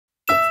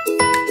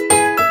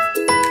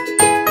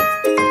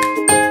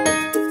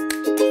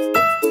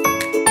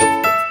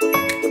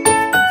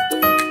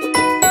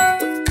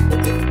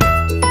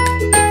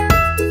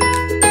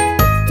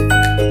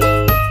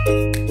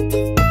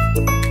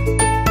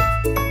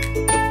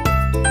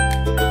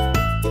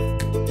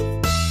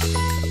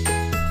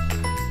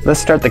Let's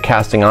start the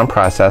casting on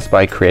process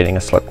by creating a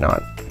slip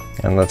knot.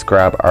 And let's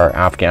grab our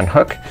Afghan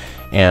hook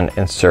and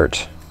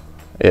insert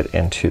it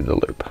into the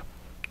loop.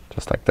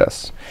 Just like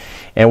this.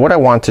 And what I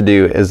want to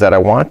do is that I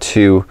want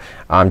to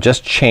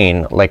just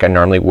chain like I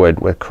normally would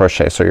with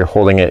crochet. So you're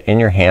holding it in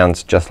your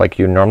hands just like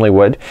you normally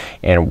would,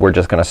 and we're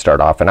just gonna start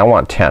off, and I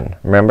want 10.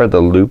 Remember, the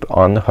loop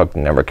on the hook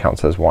never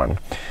counts as 1.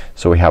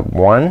 So we have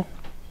 1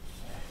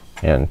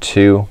 and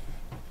 2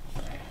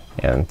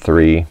 and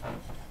 3,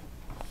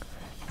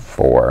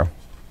 4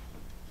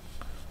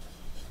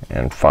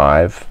 and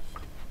 5,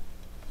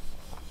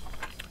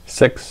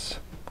 6,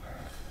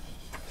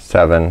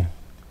 7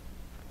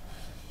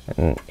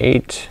 and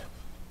 8,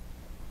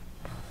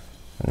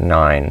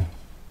 9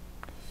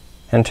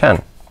 and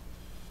 10.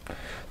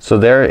 So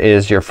there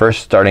is your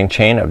first starting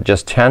chain of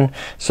just 10.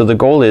 So the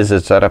goal is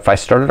that if I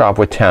started off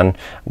with 10,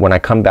 when I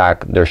come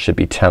back there should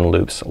be 10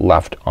 loops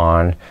left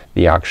on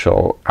the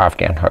actual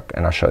Afghan hook,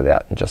 and I'll show you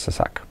that in just a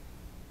sec.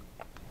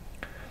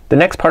 The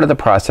next part of the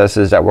process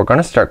is that we're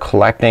gonna start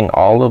collecting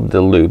all of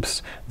the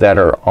loops that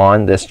are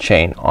on this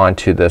chain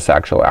onto this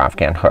actual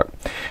Afghan hook.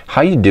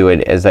 How you do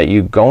it is that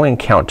you go and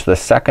count to the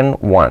second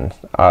one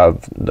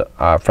of the,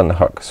 from the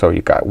hook. So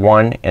you got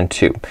 1 and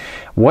 2.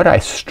 What I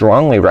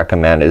strongly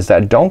recommend is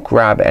that don't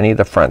grab any of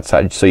the front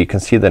side, so you can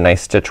see the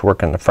nice stitch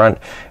work in the front.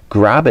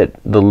 Grab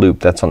the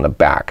loop that's on the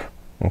back.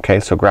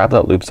 Okay, so grab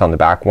that loops on the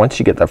back. Once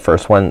you get the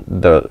first one,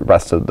 the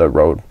rest of the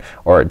row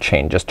or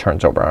chain just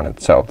turns over on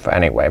itself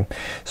anyway.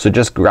 So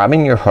just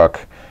grabbing your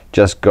hook,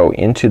 just go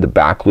into the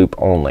back loop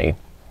only.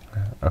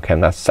 Okay,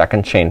 and that's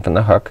second chain from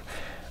the hook.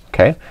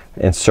 Okay,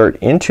 insert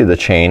into the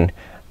chain,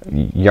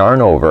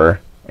 yarn over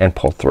and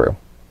pull through,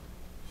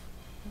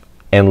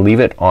 and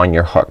leave it on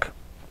your hook.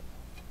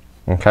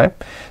 Okay,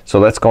 so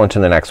let's go into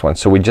the next one.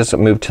 So we just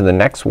moved to the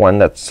next one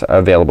that's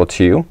available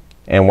to you.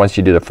 And once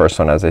you do the first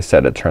one, as I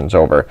said, it turns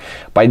over.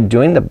 By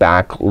doing the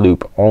back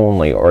loop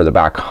only, or the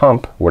back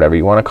hump, whatever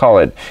you want to call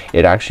it,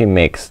 it actually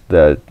makes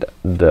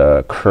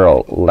the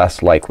curl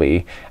less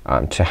likely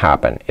to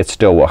happen. It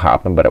still will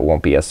happen, but it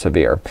won't be as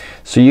severe.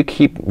 So you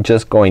keep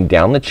just going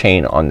down the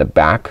chain on the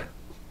back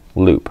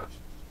loop,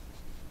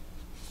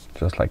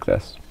 just like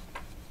this.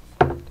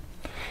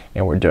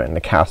 And we're doing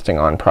the casting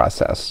on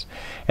process.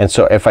 And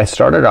so if I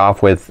started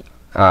off with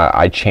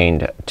I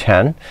chained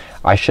 10,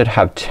 I should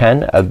have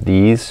 10 of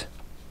these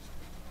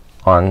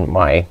on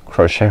my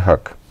crochet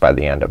hook by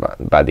the end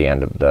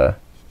of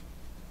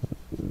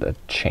the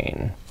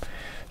chain.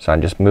 So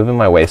I'm just moving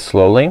my way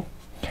slowly.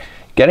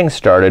 Getting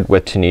started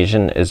with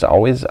Tunisian is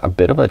always a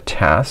bit of a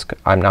task.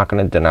 I'm not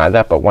gonna deny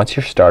that, but once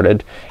you're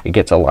started it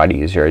gets a lot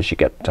easier as you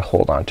get to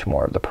hold on to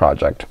more of the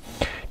project.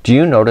 Do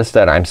you notice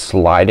that I'm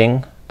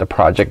sliding the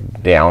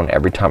project down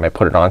every time I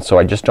put it on? So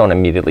I just don't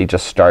immediately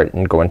just start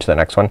and go into the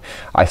next one.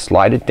 I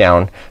slide it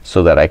down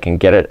so that I can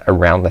get it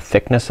around the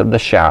thickness of the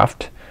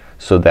shaft,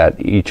 so that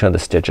each of the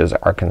stitches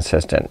are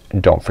consistent.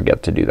 Don't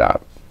forget to do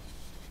that.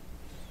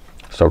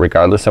 So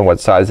regardless of what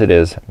size it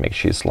is, make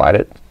sure you slide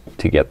it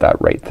to get that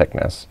right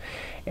thickness.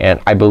 And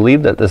I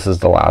believe that this is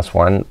the last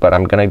one, but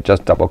I'm gonna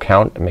just double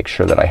count and make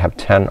sure that I have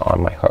 10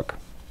 on my hook.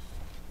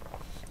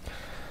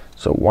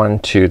 So 1,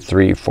 2,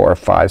 3, 4,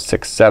 5,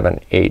 6, 7,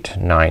 8,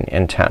 9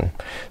 and 10.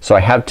 So I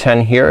have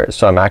 10 here,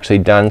 so I'm actually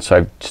done. So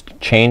I've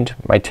chained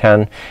my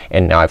 10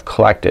 and now I've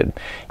collected.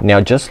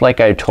 Now just like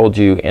I told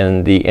you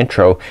in the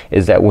intro,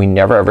 is that we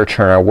never ever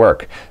turn our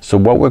work. So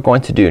what we're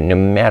going to do, no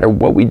matter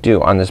what we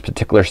do on this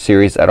particular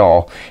series at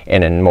all,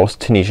 and in most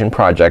Tunisian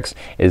projects,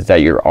 is that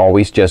you're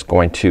always just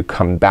going to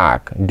come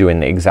back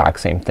doing the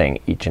exact same thing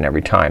each and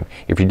every time.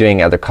 If you're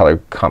doing other color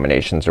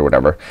combinations or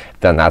whatever,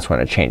 then that's when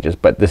it changes,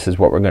 but this is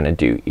what we're gonna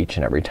do each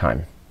and every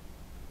time.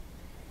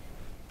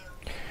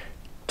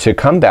 To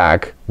come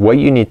back, what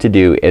you need to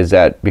do is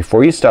that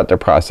before you start the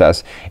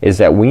process is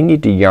that we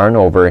need to yarn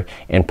over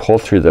and pull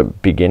through the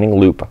beginning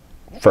loop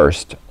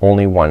first,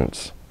 only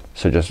once.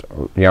 So just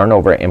yarn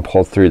over and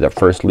pull through the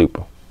first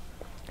loop.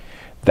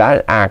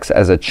 That acts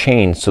as a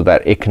chain so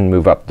that it can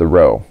move up the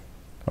row.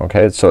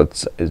 Okay, so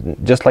it's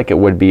just like it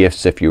would be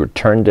if you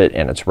turned it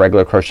in its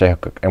regular crochet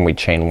hook and we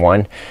chain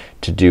 1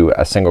 to do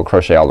a single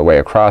crochet all the way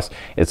across.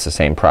 It's the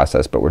same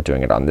process, but we're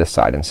doing it on this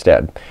side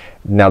instead.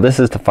 Now this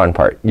is the fun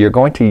part. You're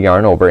going to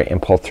yarn over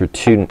and pull through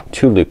two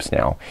loops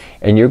now,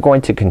 and you're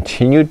going to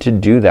continue to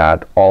do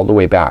that all the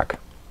way back.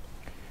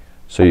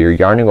 So you're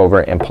yarning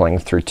over and pulling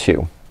through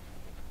 2.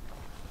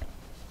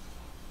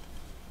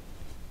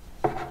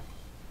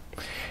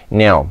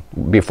 Now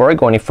before I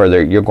go any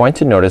further, you're going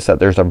to notice that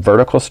there's a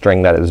vertical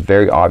string that is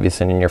very obvious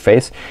and in your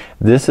face.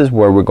 This is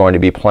where we're going to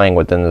be playing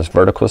within this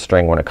vertical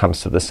string when it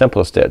comes to the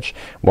simple stitch.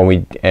 When we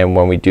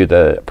do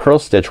the purl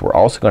stitch, we're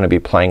also going to be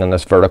playing on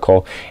this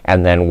vertical,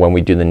 and then when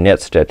we do the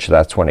knit stitch,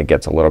 that's when it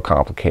gets a little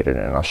complicated,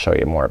 and I'll show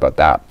you more about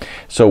that.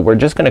 So we're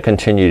just gonna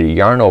continue to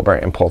yarn over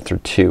and pull through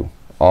 2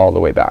 all the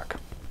way back.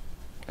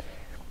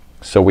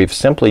 So we've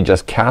simply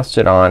just cast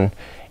it on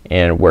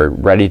and we're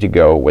ready to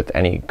go with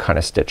any kind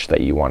of stitch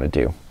that you want to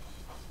do.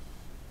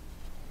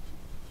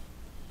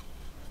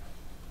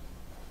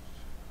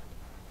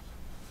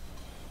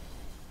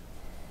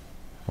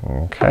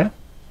 Okay,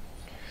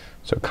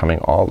 coming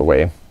all the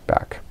way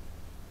back.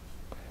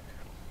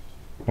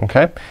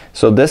 Okay,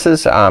 so this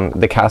is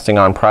the casting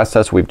on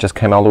process. We've just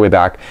come all the way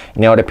back.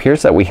 Now it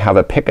appears that we have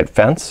a picket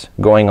fence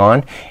going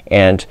on,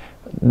 and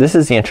this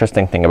is the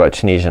interesting thing about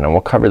Tunisian, and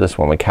we'll cover this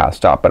when we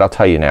cast off, but I'll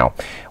tell you now,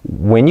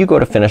 when you go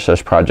to finish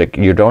this project,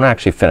 you don't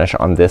actually finish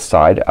on this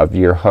side of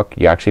your hook,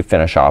 you actually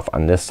finish off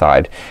on this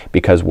side,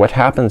 because what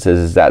happens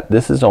is that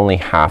this is only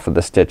half of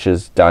the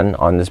stitches done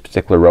on this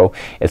particular row.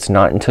 It's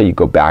not until you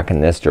go back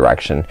in this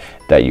direction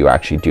that you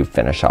actually do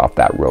finish off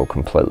that row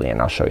completely,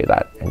 and I'll show you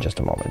that in just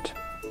a moment.